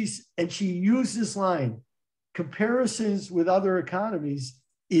 And she used this line: comparisons with other economies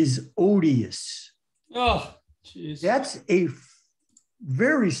is odious. Oh, jeez. That's a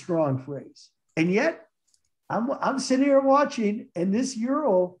very strong phrase. And yet I'm sitting here watching, and this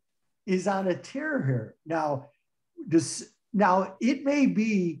euro is on a tear here. Now it may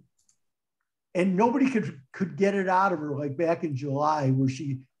be, and nobody could get it out of her like back in July, where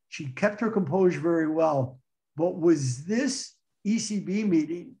she kept her composure very well. But was this ECB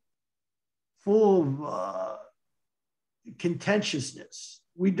meeting full of contentiousness?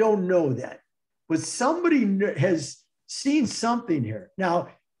 We don't know that. But somebody has seen something here. Now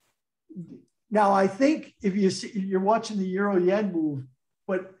I think if you're watching the euro yen move,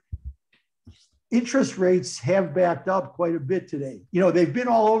 but interest rates have backed up quite a bit today. They've been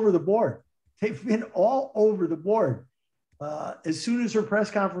all over the board. they've been all over the board. As soon as her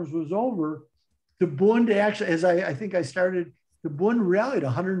press conference was over, the Bund actually, as I think I started, the Bund rallied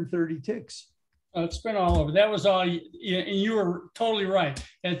 130 ticks. It's been all over. That was all, and you were totally right.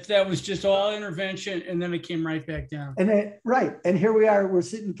 That was just all intervention, and then it came right back down. And right, and here we are. We're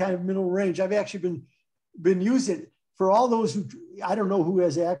sitting kind of middle range. I've actually been using it for all those who, I don't know who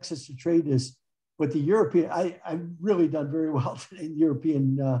has access to trade this, but the European, I've really done very well in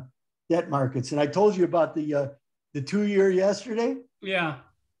European debt markets. And I told you about the 2-year yesterday. Yeah.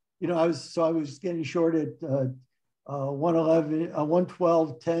 You know, I was getting short at 111,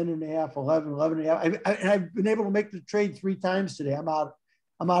 112, 10 and a half, 11, 11 and a half. And I've been able to make the trade 3 times today. I'm out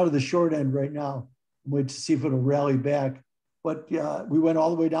of the short end right now. I'm waiting to see if it'll rally back. But we went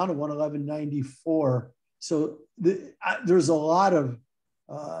all the way down to 111.94. So there's a lot of.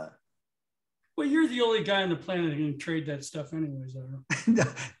 Well, you're the only guy on the planet who can trade that stuff, anyways.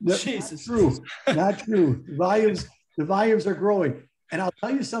 Jesus, not true. Not true. The volumes are growing, and I'll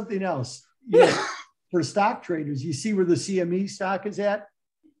tell you something else. You know, for stock traders, you see where the CME stock is at.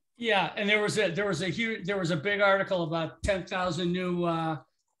 Yeah, and there was a big article about 10,000 new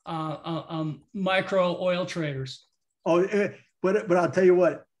micro oil traders. Oh, but I'll tell you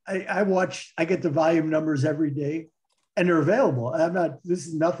what. I get the volume numbers every day, and they're available. This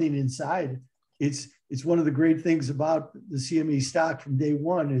is nothing inside. It's one of the great things about the CME stock from day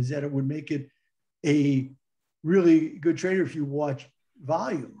one is that it would make it a really good trader if you watch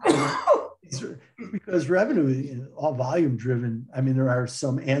volume. Because revenue is all volume driven. I mean, there are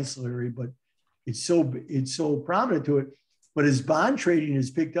some ancillary, but it's so prominent to it. But as bond trading has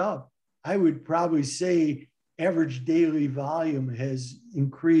picked up, I would probably say average daily volume has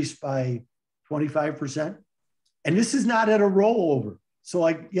increased by 25%. And this is not at a rollover. So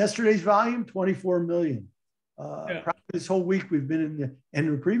like yesterday's volume, 24 million. Probably this whole week we've been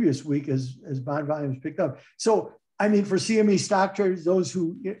in the previous week as bond volumes picked up. So, I mean, for CME stock traders, those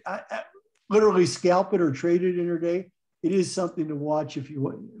who literally scalp it or trade it intraday, it is something to watch if you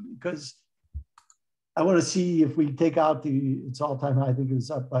want, because I want to see if we take out its all-time high. I think it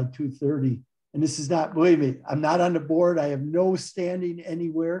was up by 230. And this is not, believe me, I'm not on the board. I have no standing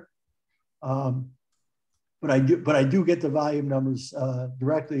anywhere. But I do get the volume numbers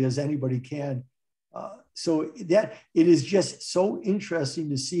directly as anybody can. So that it is just so interesting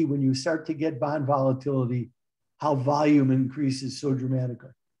to see when you start to get bond volatility, how volume increases so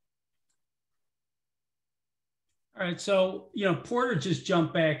dramatically. All right, so Porter just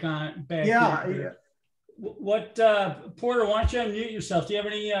jumped back on. Yeah. What Porter? Why don't you unmute yourself? Do you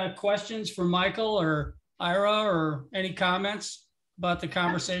have any questions for Michael or Ira, or any comments about the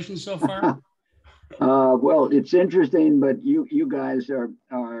conversation so far? Well, it's interesting, but you guys are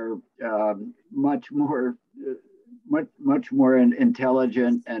much more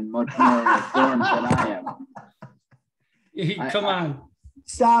intelligent and much more informed than I am. Come on,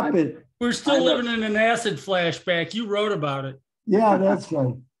 stop it. We're still living in an acid flashback. You wrote about it. Yeah, that's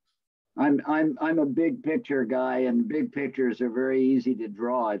right. I'm a big picture guy, and big pictures are very easy to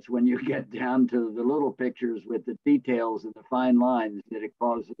draw. It's when you get down to the little pictures with the details and the fine lines that it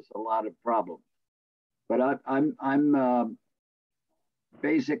causes a lot of problems. But I'm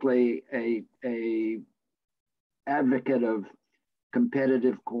basically a advocate of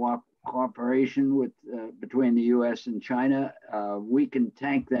competitive cooperation between the U.S. and China. We can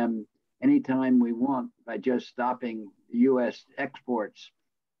tank them anytime we want by just stopping U.S. exports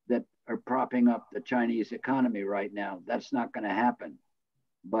that are propping up the Chinese economy right now. That's not going to happen.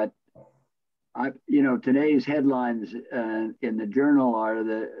 But today's headlines in the journal are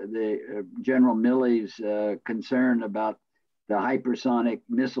the General Milley's concern about the hypersonic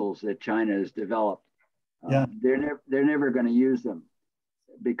missiles that China has developed. Yeah. They're never going to use them,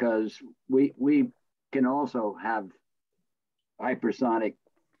 because we can also have hypersonic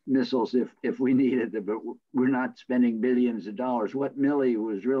missiles if we needed them, but we're not spending billions of dollars. What Milley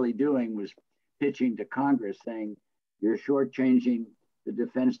was really doing was pitching to Congress saying, you're shortchanging the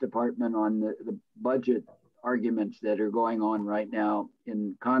Defense Department on the budget arguments that are going on right now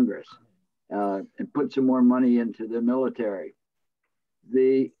in Congress, and put some more money into the military.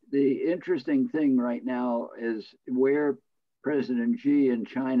 The interesting thing right now is where President Xi in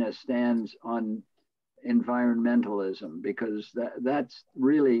China stands on environmentalism, because that's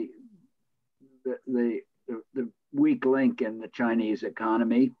really the weak link in the Chinese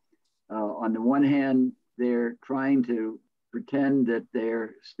economy. On the one hand, they're trying to pretend that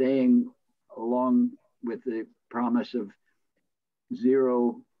they're staying along with the promise of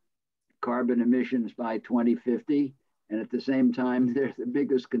zero carbon emissions by 2050. And at the same time, they're the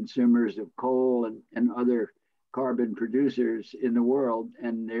biggest consumers of coal and other carbon producers in the world.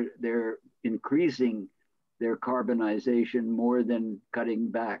 And they're increasing their carbonization more than cutting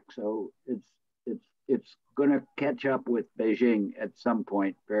back. So it's going to catch up with Beijing at some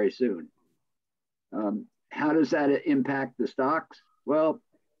point very soon. How does that impact the stocks? Well,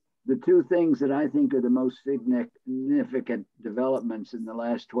 the two things that I think are the most significant developments in the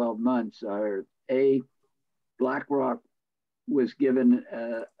last 12 months are A, BlackRock was given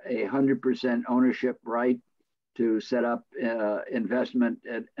a 100% ownership right to set up investment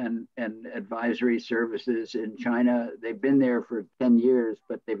and advisory services in China. They've been there for 10 years,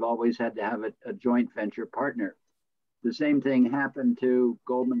 but they've always had to have a joint venture partner. The same thing happened to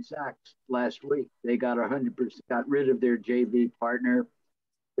Goldman Sachs last week. They got 100%, got rid of their JV partner,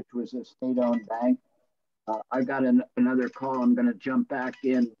 which was a state-owned bank. I got another call. I'm going to jump back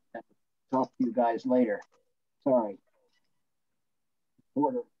in and talk to you guys later. Sorry.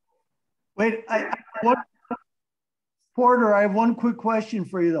 Porter. Wait, Porter, I have one quick question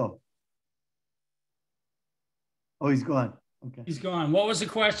for you, though. Oh, he's gone. Okay. He's gone. What was the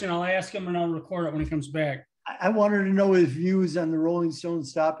question? I'll ask him and I'll record it when he comes back. I wanted to know his views on the Rolling Stones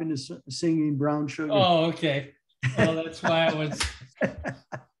stopping the singing Brown Sugar. Oh, okay. Well, that's why I was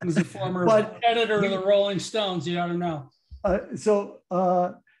a former editor of the Rolling Stones. You ought to know.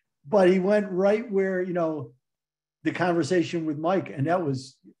 But he went right where, the conversation with Mike, and that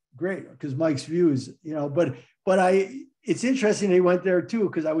was great because Mike's views, but it's interesting he went there too,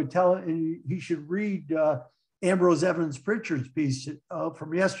 because I would tell him, and he should read Ambrose Evans Pritchard's piece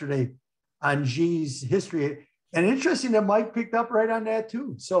from yesterday on Xi's history. And interesting that Mike picked up right on that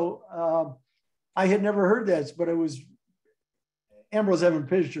too. So I had never heard that, but it was Ambrose Evans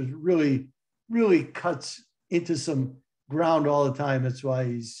Pritchard really, really cuts into some ground all the time. That's why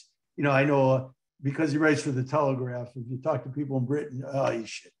he's, I know because he writes for the Telegraph. If you talk to people in Britain, you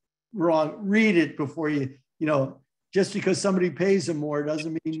shit, wrong. Read it before you, just because somebody pays him more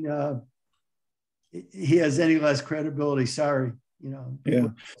doesn't mean he has any less credibility. Sorry, Yeah.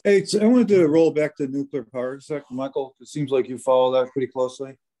 Hey, so I wanted to roll back to nuclear power a second, Michael. It seems like you follow that pretty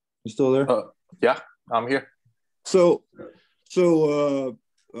closely. You still there? Yeah, I'm here. So I've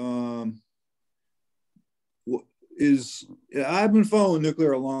been following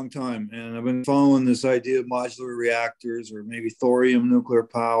nuclear a long time, and I've been following this idea of modular reactors, or maybe thorium nuclear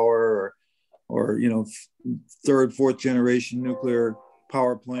power, or third, fourth generation nuclear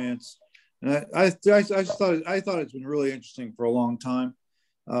power plants. And I thought it's been really interesting for a long time.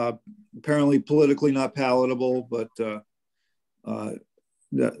 Apparently politically not palatable, but a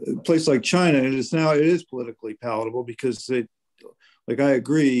place like China, it is politically palatable because I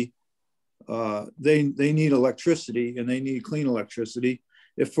agree, they need electricity, and they need clean electricity.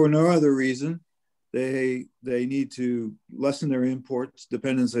 If for no other reason, they need to lessen their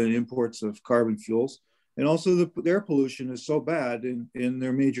dependence on imports of carbon fuels, and also their pollution is so bad in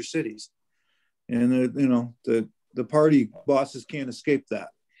their major cities, and the party bosses can't escape that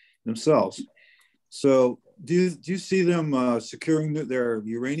themselves. So do you see them securing their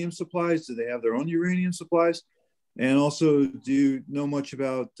uranium supplies? Do they have their own uranium supplies? And also, do you know much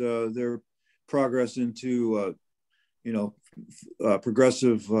about their progress into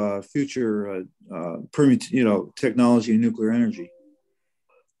progressive future technology and nuclear energy?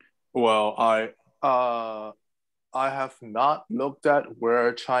 Well, I have not looked at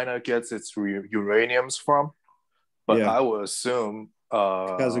where China gets its uraniums from, but Yeah. I would assume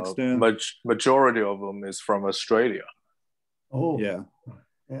Kazakhstan. Majority of them is from Australia. Oh, Yeah.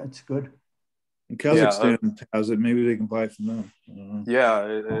 That's good. And Kazakhstan has it. Maybe they can buy it from them. Yeah,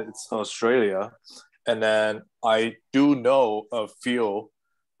 it's Australia. And then I do know a few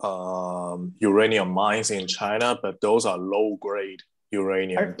uranium mines in China, but those are low grade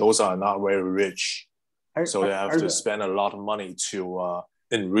uranium. Those are not very rich. So they have to spend a lot of money to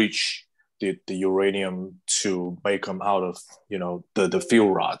enrich the uranium to make them out of, the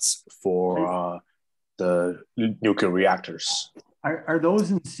fuel rods for the nuclear reactors. Are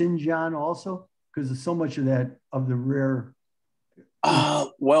those in Xinjiang also? Because there's so much of the rare.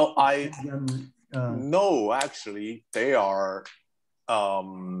 No, actually, they are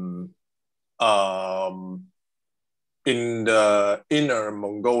in the Inner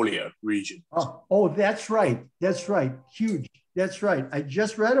Mongolia region. Oh, that's right. That's right. Huge. That's right. I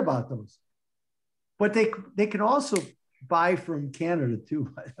just read about those. But they can also buy from Canada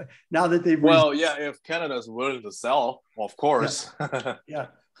too. Now that they've if Canada's willing to sell, of course. Yeah.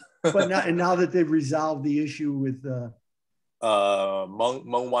 But now that they've resolved the issue with Meng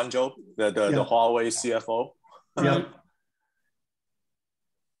Wanzhou, the Huawei CFO. Yeah.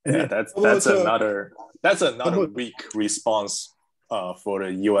 Yeah, that's another weak response for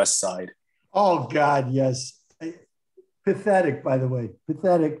the U.S. side. Oh God, yes. Pathetic, by the way.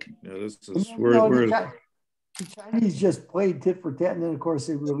 Pathetic. Yeah, this And is then, where the Chinese just played tit for tat, and then of course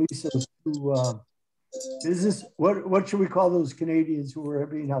they released those two business. What should we call those Canadians who were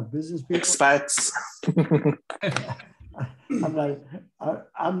being out? Business people. Expats.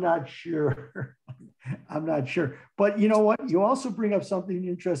 I'm not sure. I'm not sure. But you know what? You also bring up something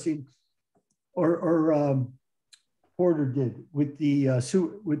interesting, or Porter did with the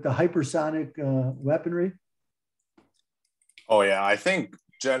hypersonic weaponry. Oh yeah, I think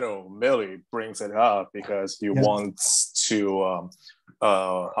General Milley brings it up because he wants to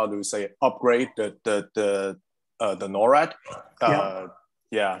how do we say upgrade the NORAD.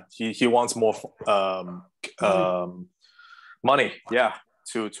 He wants more money. Yeah,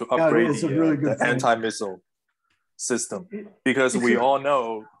 to upgrade the anti-missile system, because we all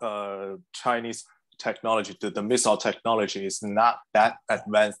know Chinese technology, the missile technology is not that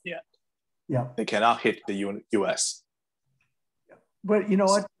advanced yet. Yeah, they cannot hit the US. But you know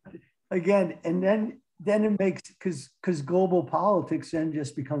what? Again, and then it makes, because global politics then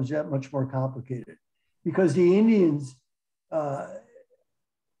just becomes that much more complicated, because the Indian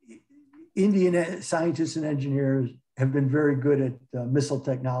scientists and engineers have been very good at missile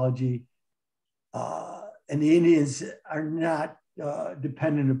technology, and the Indians are not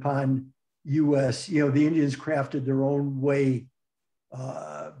dependent upon U.S. You know, the Indians crafted their own way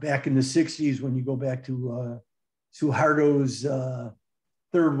back in the 60s, when you go back to Suharto's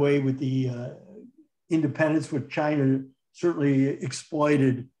third way with the independence, which China certainly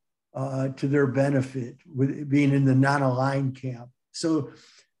exploited to their benefit, with being in the non-aligned camp. So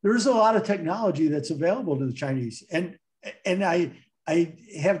there's a lot of technology that's available to the Chinese. And I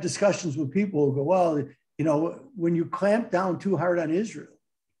have discussions with people who go, well, you know, when you clamp down too hard on Israel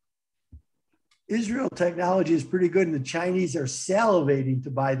technology is pretty good, and the Chinese are salivating to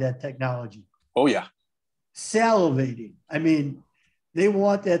buy that technology. Oh, yeah. Salivating. I mean, they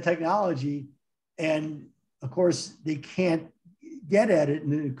want that technology, and of course, they can't get at it in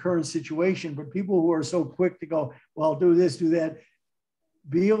the current situation. But people who are so quick to go, well, do this, do that,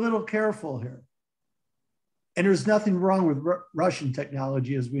 be a little careful here. And there's nothing wrong with Russian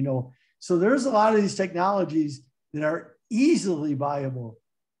technology, as we know. So there's a lot of these technologies that are easily viable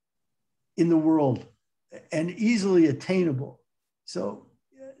in the world and easily attainable. So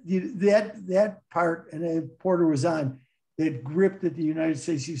that part, and Porter was on, that grip that the United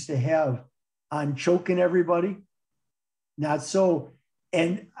States used to have on choking everybody, not so.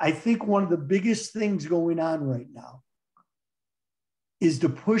 And I think one of the biggest things going on right now is the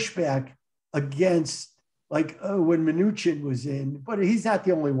pushback against, like when Mnuchin was in, but he's not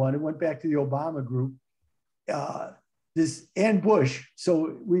the only one. It went back to the Obama group, and Bush.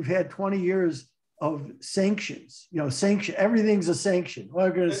 So we've had 20 years of sanctions. You know, everything's a sanction. Well,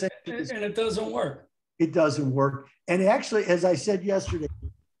 we're going to say, and it doesn't work. It doesn't work. And actually, as I said yesterday,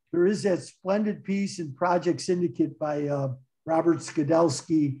 there is that splendid piece in Project Syndicate by Robert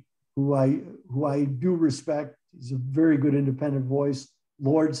Skidelsky, who I do respect. He's a very good independent voice,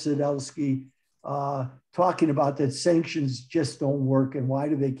 Lord Skidelsky, talking about that sanctions just don't work, and why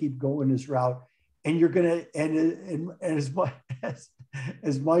do they keep going this route? And you're gonna, and as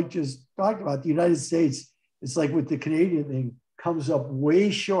Mike just talked about, the United States, it's like with the Canadian thing, comes up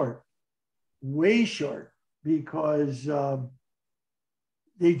way short, because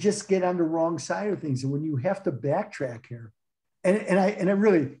they just get on the wrong side of things. And when you have to backtrack here, and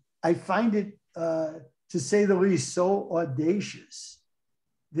I find it, to say the least, so audacious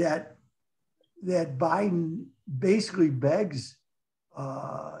that Biden basically begs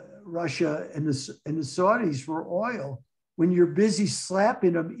Russia and the Saudis for oil when you're busy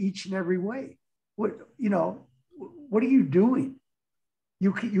slapping them each and every way. What are you doing?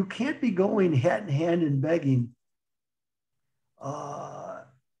 You can't be going hat in hand and begging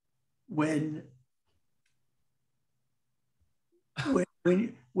when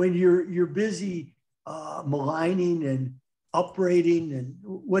you're busy maligning and upbraiding and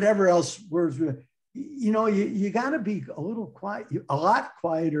whatever else words. You got to be a little quiet, a lot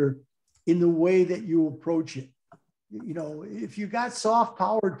quieter in the way that you approach it. You know, if you got soft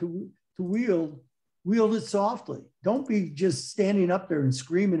power to wield it softly. Don't be just standing up there and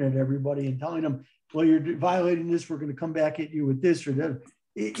screaming at everybody and telling them, well, you're violating this, we're going to come back at you with this or that.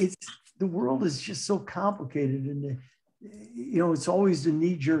 The world is just so complicated, and it's always the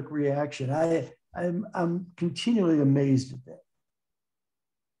knee-jerk reaction. I'm continually amazed at that.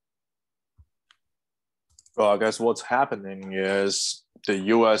 Well, I guess what's happening is the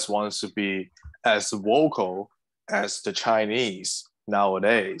US wants to be as vocal as the Chinese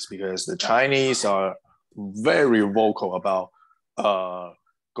nowadays, because the Chinese are very vocal about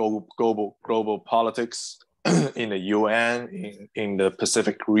global politics, in the UN, in the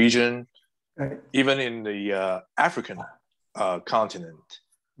Pacific region, Right. even in the African continent.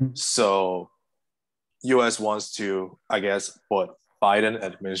 Mm-hmm. So US wants to, I guess, what Biden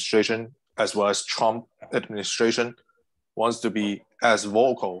administration as well as Trump administration wants to be as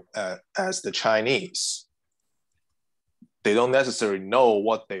vocal as the Chinese. They don't necessarily know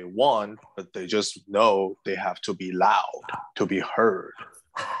what they want, but they just know they have to be loud to be heard.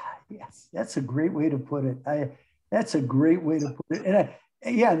 Yes, that's a great way to put it. That's a great way to put it.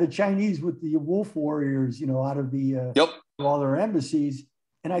 And yeah, the Chinese with the wolf warriors, out of the all their embassies,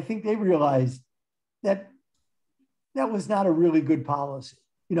 and I think they realized that was not a really good policy.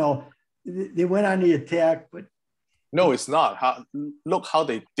 They went on the attack, but no, it's not. Look how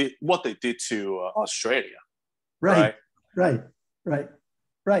they did what they did to Australia. Right. They're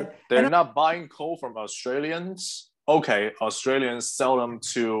not buying coal from Australians. Okay, Australians sell them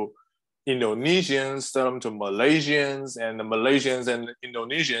to Indonesians, sell them to Malaysians, and the Malaysians and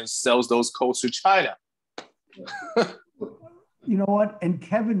Indonesians sells those coals to China. You know what? And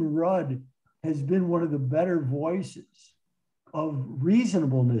Kevin Rudd has been one of the better voices of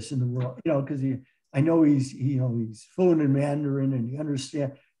reasonableness in the world. Because I know he's fluent in Mandarin and he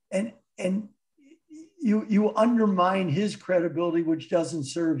understands. And you undermine his credibility, which doesn't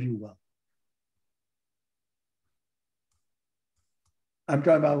serve you well. I'm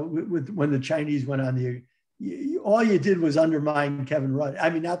talking about with when the Chinese went on all you did was undermine Kevin Rudd. I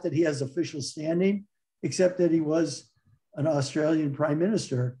mean, not that he has official standing, except that he was an Australian prime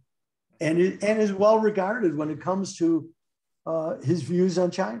minister and is well regarded when it comes to his views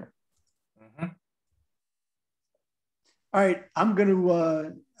on China. Mm-hmm. All right, I'm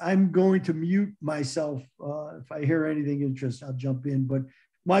going to mute myself. If I hear anything interesting, I'll jump in. But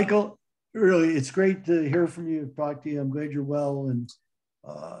Michael, really, it's great to hear from you, talk to you. I'm glad you're well, and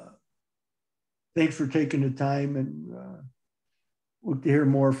thanks for taking the time, and look to hear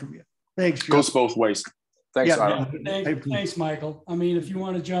more from you. Thanks, Joe. Goes both ways. Thanks, Ira. Thanks, Michael. I mean, if you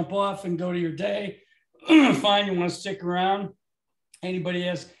want to jump off and go to your day, fine. You want to stick around? Anybody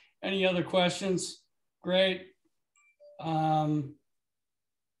has any other questions? Great. But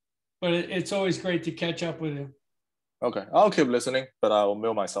it's always great to catch up with you. Okay, I'll keep listening, but I'll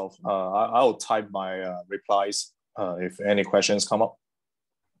mute myself. I'll type my replies if any questions come up.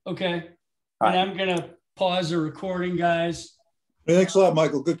 Okay. And I'm going to pause the recording, guys. Thanks a lot,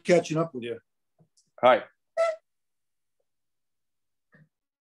 Michael. Good catching up with you. All right.